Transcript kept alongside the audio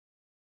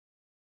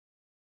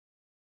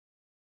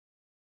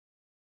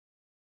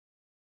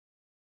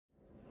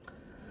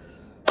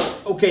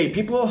Okay,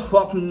 people,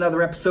 welcome to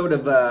another episode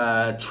of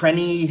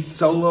Trenny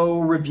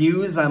solo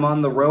reviews. I'm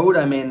on the road.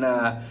 I'm in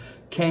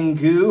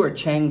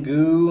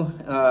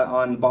Canggu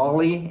on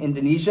Bali,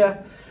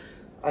 Indonesia.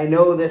 I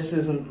know this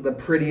isn't the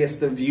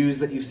prettiest of views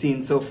that you've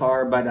seen so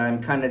far, but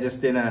I'm kind of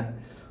just in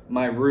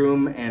my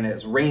room and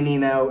it's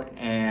raining out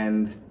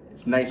and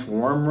it's nice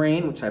warm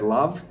rain, which I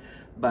love.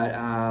 But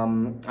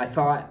I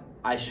thought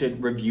I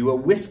should review a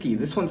whiskey.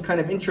 This one's kind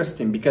of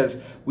interesting because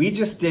we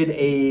just did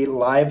a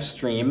live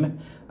stream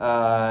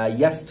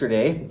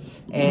yesterday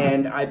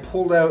and I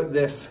pulled out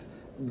this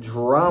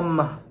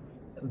drum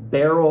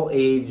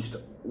barrel-aged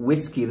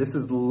whiskey. This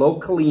is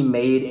locally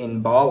made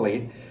in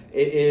Bali.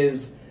 It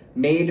is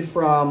made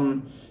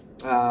from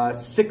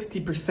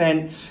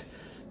 60%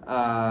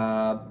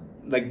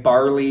 like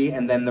barley,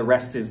 and then the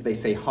rest is, they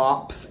say,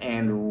 hops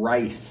and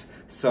rice.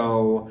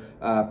 So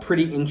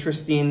pretty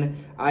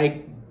interesting.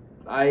 I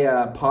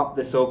popped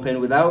this open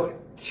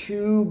without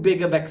too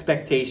big of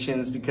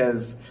expectations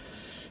because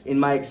in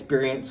my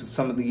experience with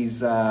some of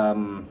these like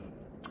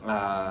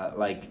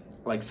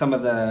some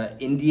of the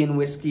Indian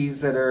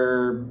whiskeys that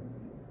are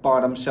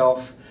bottom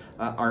shelf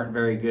aren't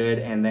very good,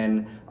 and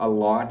then a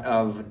lot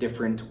of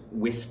different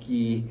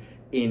whiskey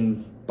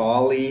in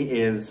Bali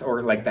is,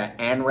 or like that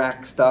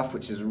Anrak stuff,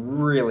 which is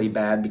really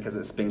bad because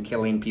it's been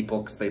killing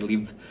people because they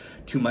leave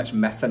too much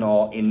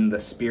methanol in the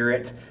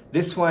spirit.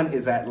 This one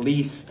is at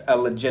least a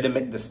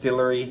legitimate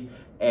distillery,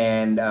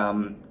 and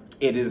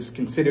it is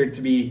considered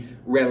to be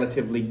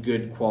relatively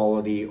good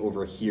quality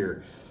over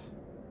here.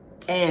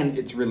 And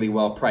it's really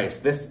well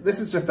priced. This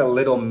is just a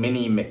little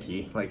mini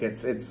Mickey. Like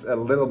it's a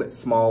little bit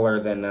smaller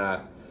than,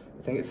 I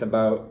think it's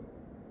about,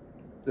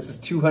 this is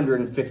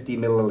 250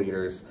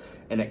 milliliters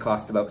and it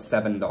cost about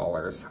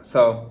 $7.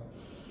 So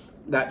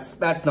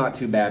that's not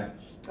too bad.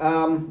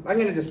 I'm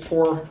gonna just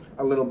pour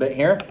a little bit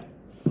here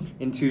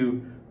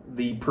into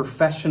the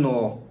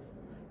professional,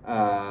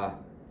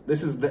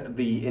 this is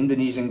the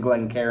Indonesian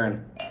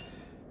Glencairn.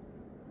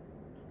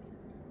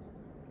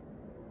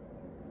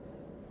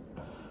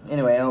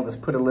 Anyway, I'll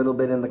just put a little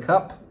bit in the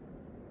cup.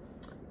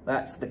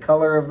 That's the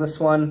color of this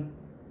one,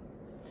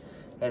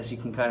 as you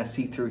can kind of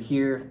see through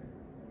here.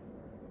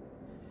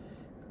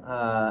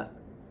 I'm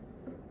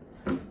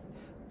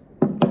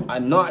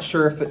not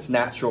sure if it's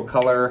natural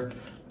color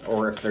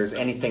or if there's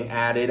anything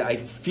added. I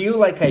feel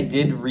like I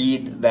did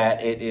read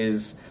that it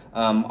is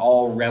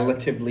all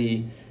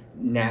relatively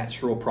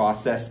natural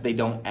process. They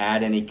don't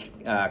add any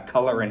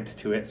colorant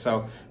to it,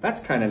 so that's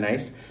kind of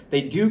nice.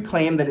 They do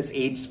claim that it's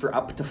aged for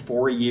up to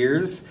 4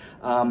 years.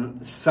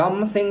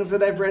 Some things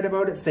that I've read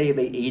about it say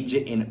they age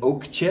it in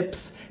oak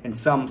chips, and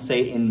some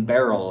say in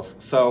barrels,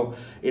 so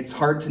it's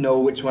hard to know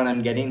which one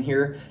I'm getting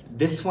here.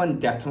 This one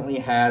definitely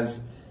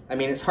has, I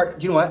mean, it's hard,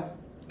 do you know what?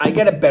 I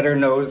get a better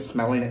nose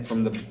smelling it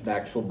from the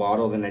actual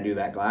bottle than I do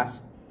that glass.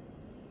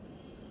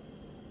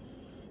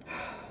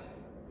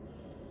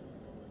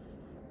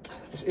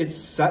 It's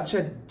such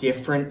a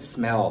different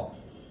smell.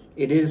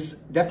 It is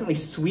definitely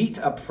sweet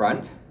up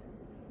front,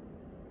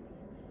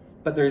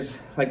 but there's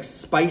like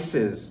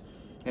spices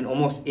and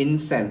almost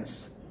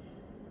incense,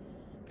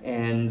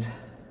 and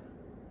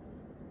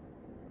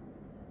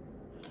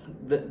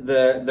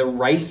the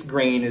rice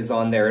grain is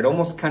on there. It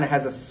almost kind of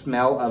has a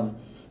smell of,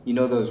 you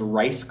know, those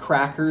rice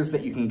crackers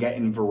that you can get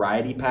in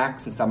variety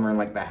packs, and some are in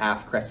like the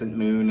half crescent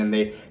moon, and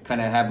they kind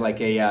of have like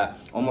a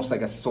almost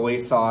like a soy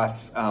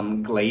sauce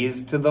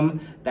glaze to them.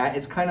 That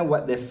is kind of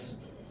what this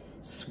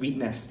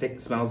sweetness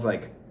smells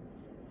like,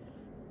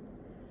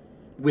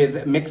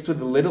 with mixed with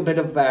a little bit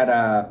of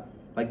that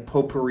like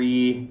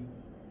potpourri,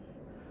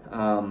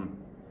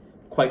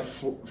 quite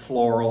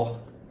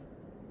floral.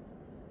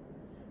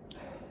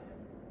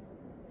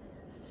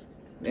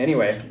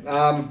 Anyway,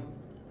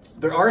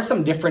 there are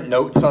some different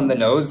notes on the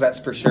nose, that's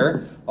for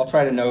sure. I'll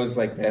try to nose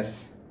like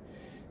this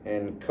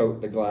and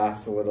coat the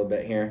glass a little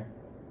bit here.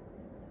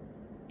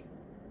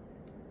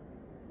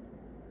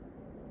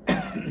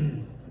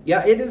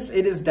 Yeah, it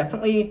is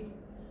definitely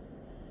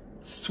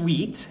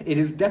sweet. It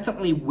is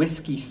definitely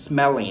whiskey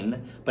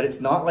smelling, but it's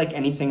not like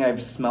anything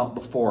I've smelt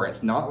before.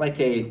 It's not like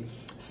a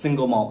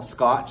single malt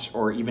scotch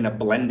or even a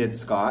blended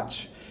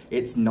scotch.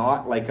 It's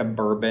not like a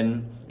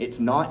bourbon. It's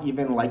not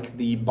even like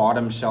the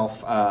bottom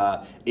shelf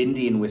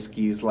Indian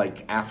whiskeys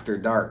like After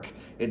Dark.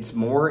 It's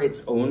more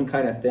its own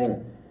kind of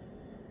thing.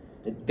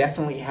 It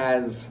definitely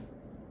has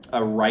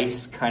a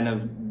rice kind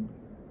of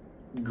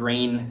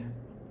grain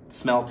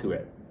smell to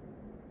it.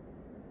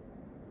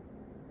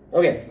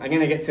 Okay, I'm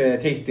gonna get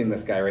to tasting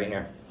this guy right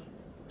here.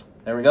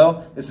 There we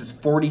go. This is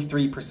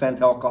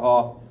 43%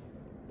 alcohol,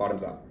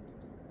 bottoms up.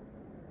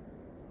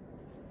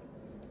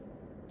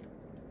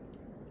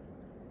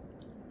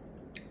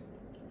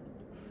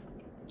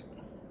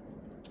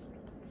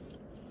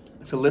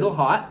 It's a little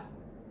hot.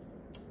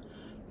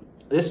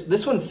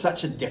 This one's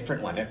such a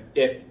different one.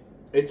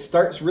 It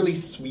starts really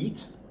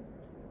sweet,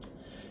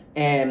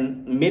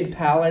 and mid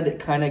palate it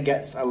kind of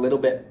gets a little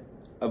bit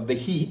of the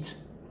heat,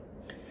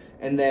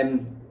 and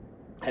then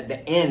at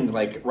the end,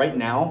 like right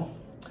now,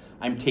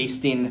 I'm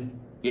tasting.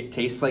 It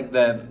tastes like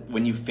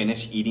when you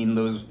finish eating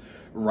those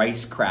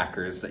rice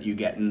crackers that you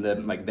get in the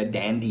the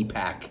dandy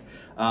pack.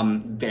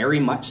 Very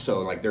much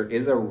so. Like, there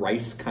is a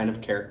rice kind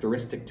of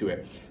characteristic to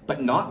it,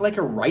 but not like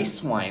a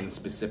rice wine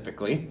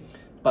specifically,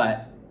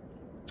 but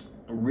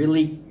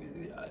really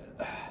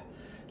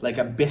like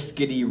a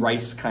biscuity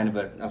rice kind of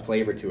a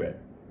flavor to it.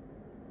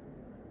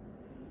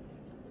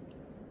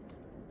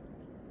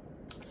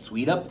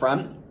 Sweet up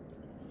front.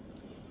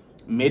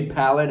 Mid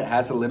palate, it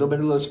has a little bit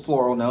of those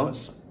floral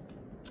notes.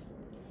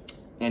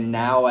 And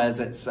now as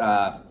it's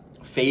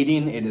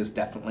fading, it is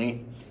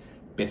definitely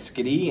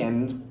biscuity.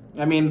 And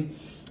I mean,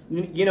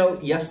 you know,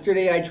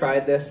 yesterday I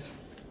tried this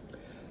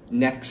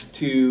next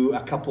to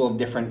a couple of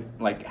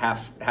different like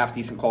half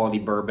decent quality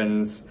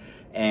bourbons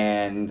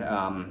and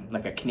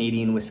like a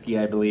Canadian whiskey,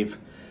 I believe.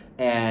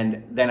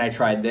 And then I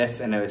tried this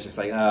and it was just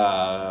like,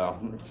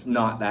 it's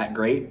not that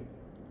great.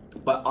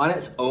 But on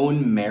its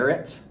own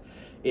merit,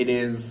 it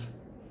is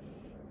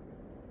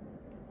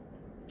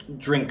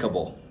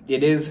drinkable.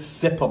 It is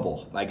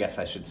sippable, I guess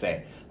I should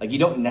say. Like, you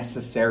don't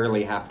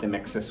necessarily have to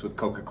mix this with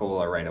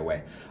Coca-Cola right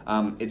away.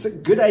 It's a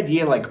good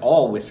idea, like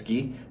all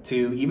whiskey,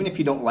 to, even if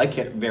you don't like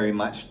it very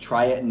much,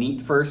 try it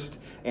neat first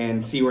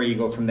and see where you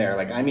go from there.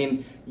 Like, I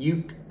mean,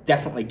 you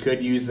definitely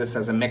could use this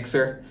as a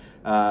mixer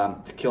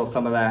to kill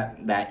some of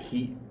that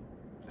heat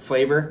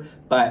flavor,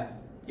 but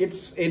it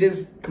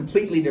is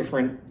completely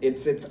different.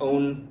 It's its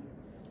own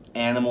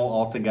animal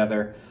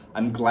altogether.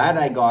 I'm glad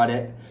I got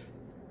it.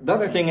 The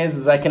other thing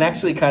is I can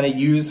actually kind of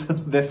use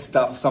this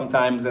stuff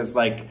sometimes as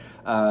like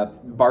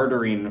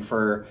bartering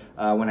for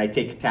when I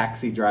take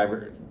taxi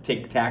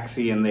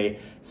and they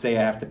say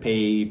I have to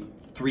pay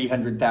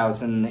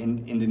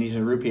 300,000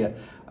 Indonesian rupiah.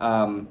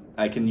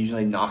 I can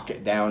usually knock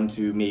it down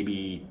to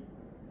maybe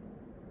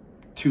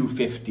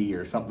 250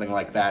 or something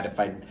like that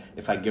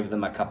if I give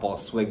them a couple of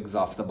swigs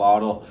off the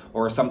bottle.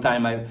 Or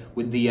sometime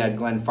with the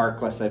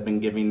Glenfarclas, I've been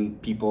giving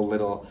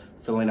people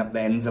filling up the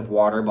ends of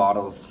water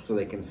bottles so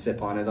they can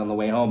sip on it on the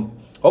way home.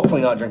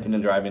 Hopefully not drinking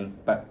and driving,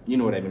 but you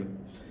know what I mean.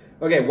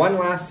 Okay, one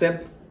last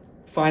sip.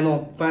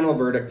 Final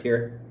verdict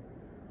here.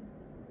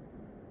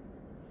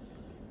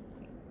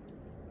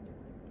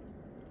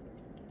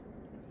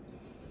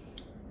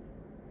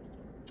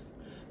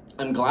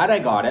 I'm glad I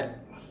got it.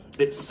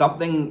 It's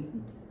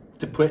something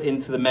to put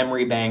into the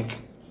memory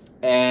bank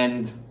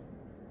and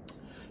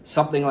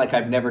something like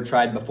I've never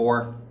tried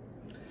before.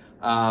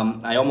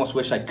 I almost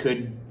wish I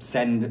could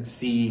send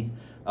C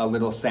a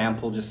little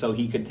sample just so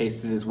he could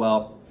taste it as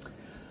well.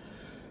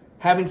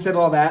 Having said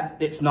all that,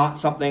 it's not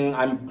something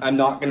I'm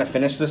not gonna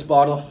finish this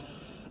bottle.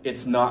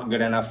 It's not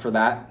good enough for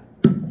that,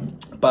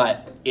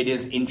 but it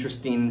is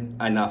interesting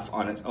enough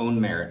on its own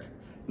merit.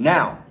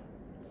 Now,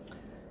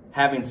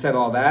 having said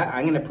all that,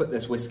 I'm gonna put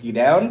this whiskey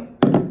down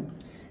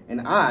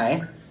and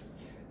I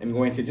am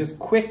going to just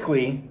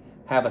quickly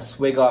have a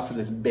swig off of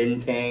this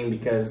Bintang,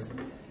 because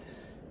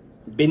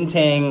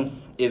Bintang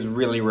is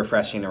really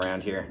refreshing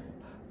around here.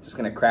 Just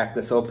gonna crack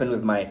this open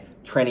with my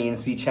Trenny and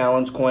C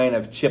Challenge coin.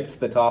 I've chipped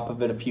the top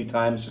of it a few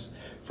times just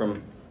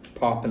from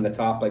popping the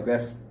top like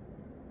this.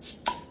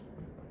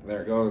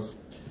 There it goes.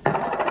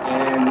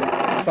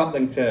 And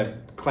something to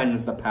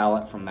cleanse the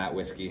palate from that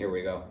whiskey. Here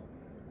we go.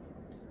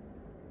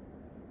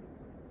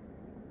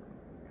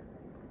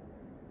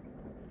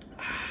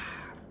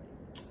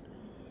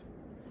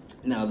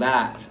 Now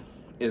that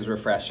is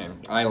refreshing.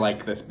 I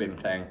like this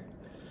Bintang.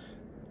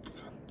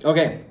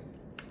 Okay,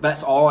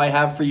 that's all I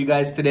have for you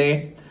guys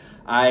today.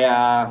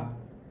 I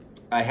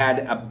had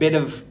a bit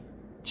of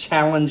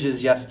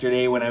challenges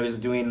yesterday when I was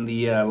doing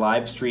the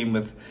live stream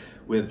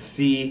with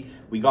C.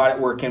 We got it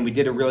working. We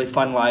did a really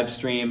fun live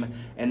stream,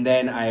 and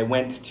then I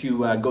went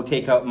to go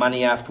take out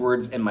money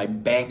afterwards, and my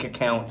bank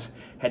account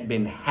had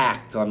been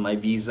hacked on my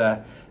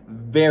Visa.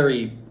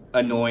 Very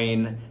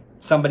annoying.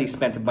 Somebody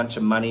spent a bunch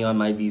of money on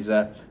my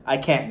Visa. I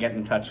can't get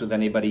in touch with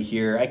anybody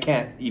here. I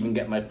can't even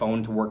get my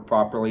phone to work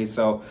properly,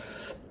 so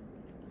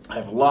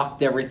I've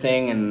locked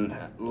everything, and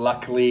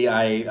luckily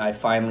I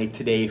finally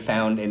today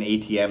found an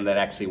ATM that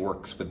actually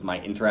works with my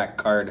Interact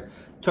card.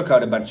 Took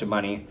out a bunch of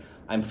money.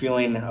 I'm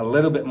feeling a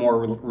little bit more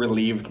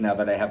relieved now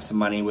that I have some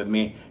money with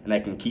me and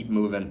I can keep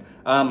moving.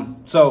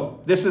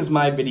 So this is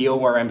my video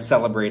where I'm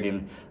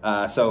celebrating.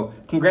 So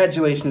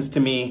congratulations to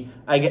me.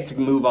 I get to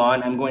move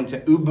on. I'm going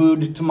to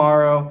Ubud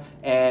tomorrow,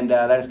 and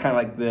that is kind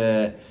of like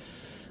the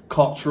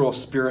cultural,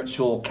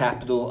 spiritual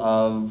capital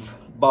of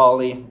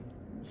Bali.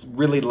 It's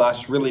really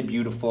lush, really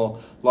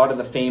beautiful. A lot of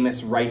the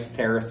famous rice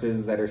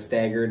terraces that are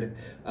staggered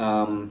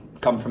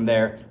come from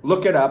there.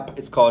 Look it up.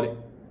 It's called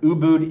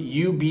Ubud,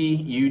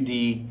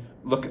 U-B-U-D.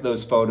 Look at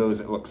those photos.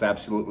 It looks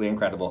absolutely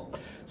incredible.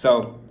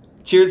 So,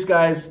 cheers,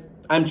 guys.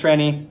 I'm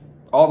Trenny,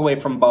 all the way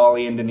from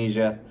Bali,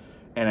 Indonesia,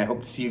 and I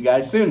hope to see you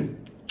guys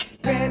soon.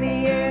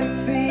 Trenny and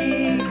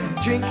C,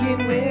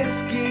 drinking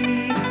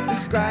whiskey,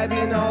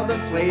 describing all the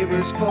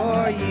flavors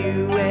for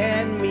you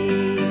and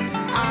me.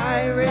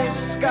 Irish,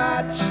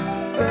 Scotch,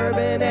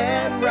 bourbon,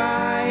 and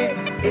rye.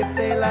 If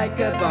they like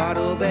a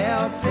bottle,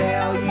 they'll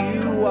tell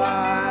you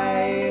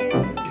why.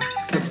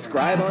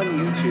 Subscribe on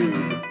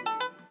YouTube.